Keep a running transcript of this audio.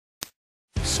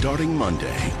Starting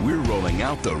Monday, we're rolling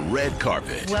out the red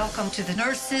carpet. Welcome to the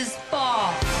Nurses'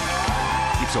 Ball.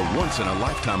 It's a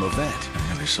once-in-a-lifetime event.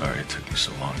 I'm really sorry it took you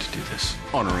so long to do this.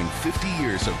 Honoring 50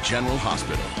 years of General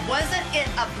Hospital. Wasn't it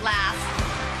a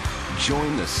blast?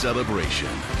 Join the celebration.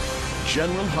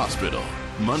 General Hospital,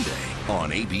 Monday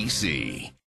on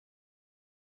ABC.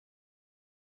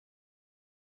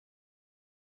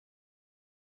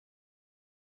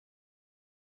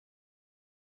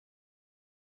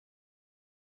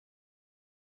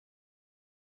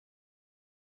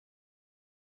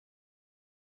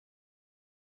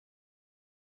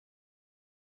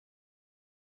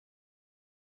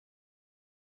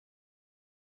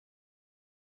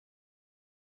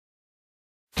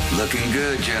 Looking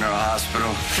good, General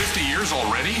Hospital. 50 years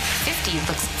already? 50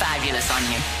 looks fabulous on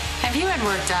you. Have you had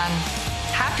work done?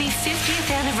 Happy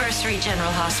 50th anniversary,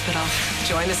 General Hospital.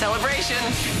 Join the celebration.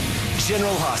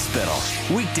 General Hospital,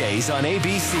 weekdays on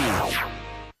ABC.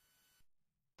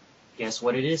 Guess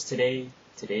what it is today?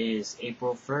 Today is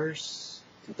April 1st,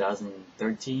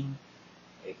 2013.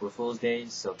 April Fool's Day.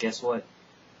 So guess what?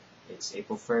 It's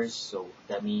April 1st, so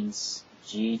that means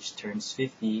GH turns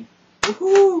 50.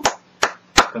 Woohoo!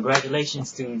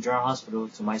 Congratulations to General Hospital,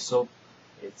 to my soap.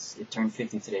 It turned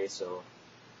 50 today, so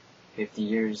 50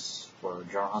 years for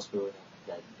General Hospital.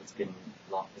 That it's been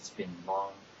long.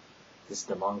 This is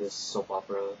the longest soap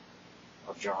opera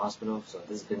of General Hospital. So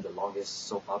this has been the longest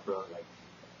soap opera. Like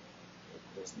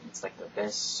it's like the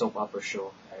best soap opera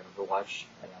show I ever watched,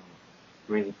 and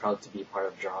I'm really proud to be a part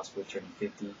of General Hospital turning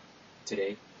 50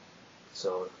 today.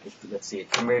 So let's see, it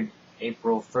premiered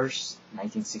April 1st,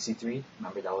 1963.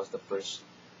 Remember, that was the first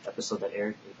episode that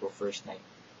aired, April 1st,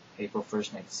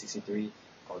 1963,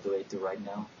 all the way to right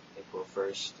now, April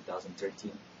 1st,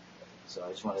 2013. So I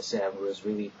just want to say I was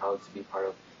really proud to be part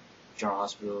of General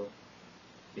Hospital,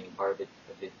 being part of it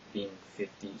being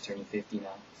 50, turning 50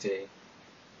 now, today.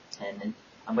 And then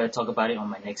I'm going to talk about it on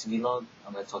my next vlog.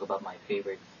 I'm going to talk about my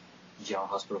favorite General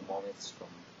Hospital moments from,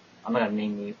 I'm not going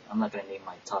to name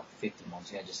my top 50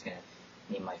 moments. I'm just going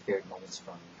to name my favorite moments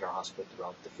from General Hospital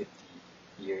throughout the 50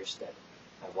 years that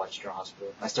I watched General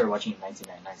Hospital. I started watching it in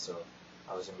 1999, so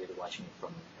I wasn't really watching it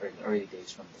from early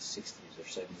days, from the 60s or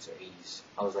 70s or 80s.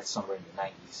 I was like somewhere in the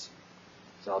 90s.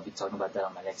 So I'll be talking about that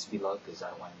on my next vlog, because I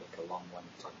don't want to make a long one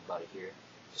talking about it here.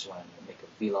 Just want to make a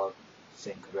vlog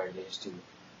saying congratulations to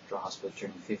General Hospital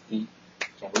turning 50.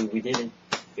 Can't believe we did it.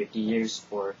 50 years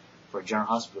for General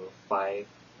Hospital, 5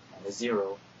 and a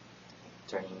 0,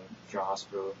 turning General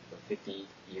Hospital for 50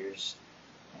 years,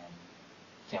 and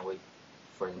can't wait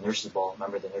for the Nurses Ball.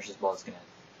 Remember, the Nurses Ball is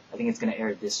I think it's gonna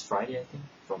air this Friday, I think,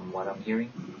 from what I'm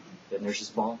hearing. The Nurses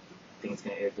Ball, I think it's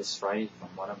gonna air this Friday from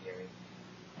what I'm hearing.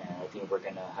 And I think we're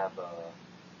gonna have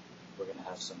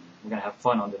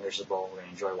fun on the Nurses Ball. We're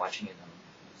gonna enjoy watching it. I'm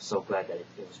so glad that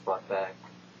it was brought back.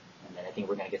 And then I think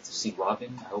we're gonna get to see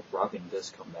Robin. I hope Robin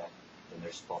does come back, the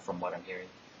Nurses Ball, from what I'm hearing.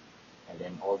 And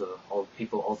then all the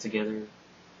people all together,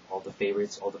 all the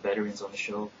favorites, all the veterans on the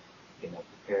show, gonna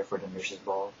prepare for the Nurses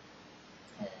Ball.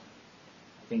 And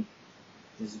I think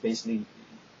this is basically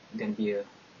gonna be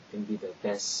the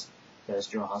best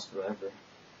General Hospital ever.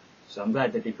 So I'm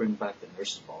glad that they bring back the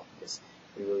Nurses Ball, because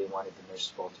we really wanted the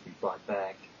Nurses Ball to be brought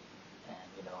back,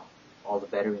 and all the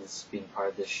veterans being part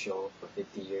of this show for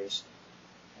 50 years.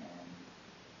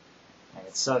 And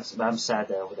it sucks, but I'm sad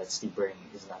that Steve Burton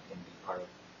is not gonna be part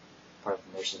of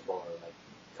the Nurses Ball, or like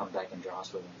come back in General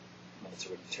Hospital when it's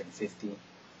already turned 50. It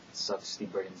sucks.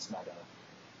 Steve Burton's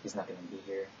he's not gonna be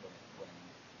here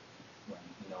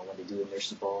when they do the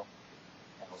Nurses Ball,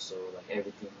 and also like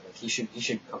everything. Like he should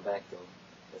come back though.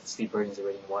 But Steve Burton's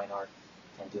already in Weinhardt,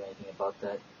 can't do anything about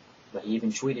that. But he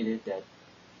even tweeted it that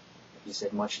he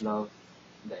said much love,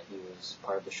 that he was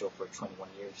part of the show for 21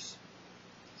 years.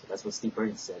 So that's what Steve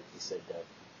Burton said. He said that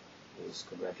he was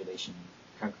congratulating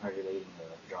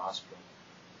General Hospital.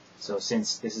 So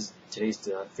since today's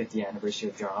the 50th anniversary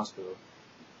of General Hospital,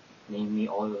 name me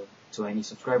to any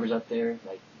subscribers out there,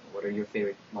 like, what are your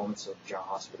favorite moments of General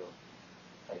Hospital?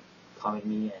 Like, comment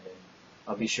me, and then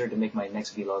I'll be sure to make my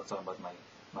next vlog talking about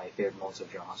my favorite moments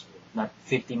of General Hospital. Not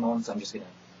 50 moments, I'm just gonna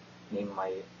name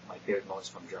my favorite moments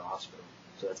from General Hospital.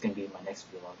 So that's gonna be my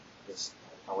next vlog, because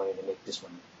I wanted to make this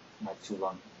one not too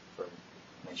long for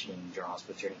mentioning General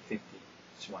Hospital turning 50.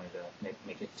 Just wanted to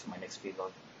make it to my next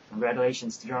vlog.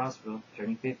 Congratulations to General Hospital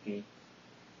turning 50.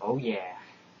 Oh yeah.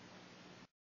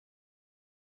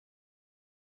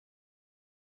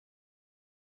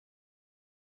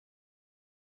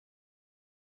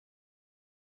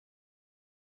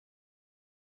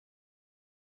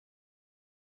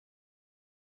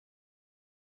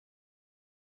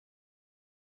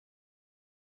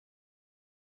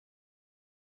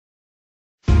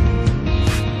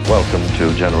 Welcome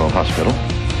to General Hospital.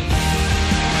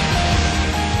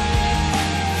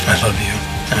 I love you.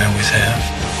 I always have.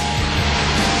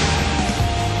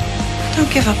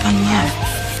 Don't give up on love.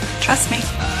 Trust me.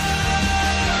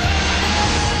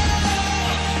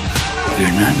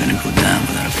 We're not gonna go down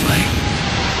without a fight.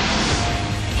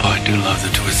 Oh, I do love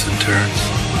the twists and turns.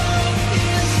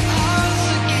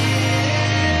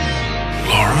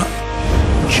 Laura?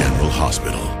 General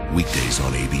Hospital, weekdays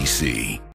on ABC.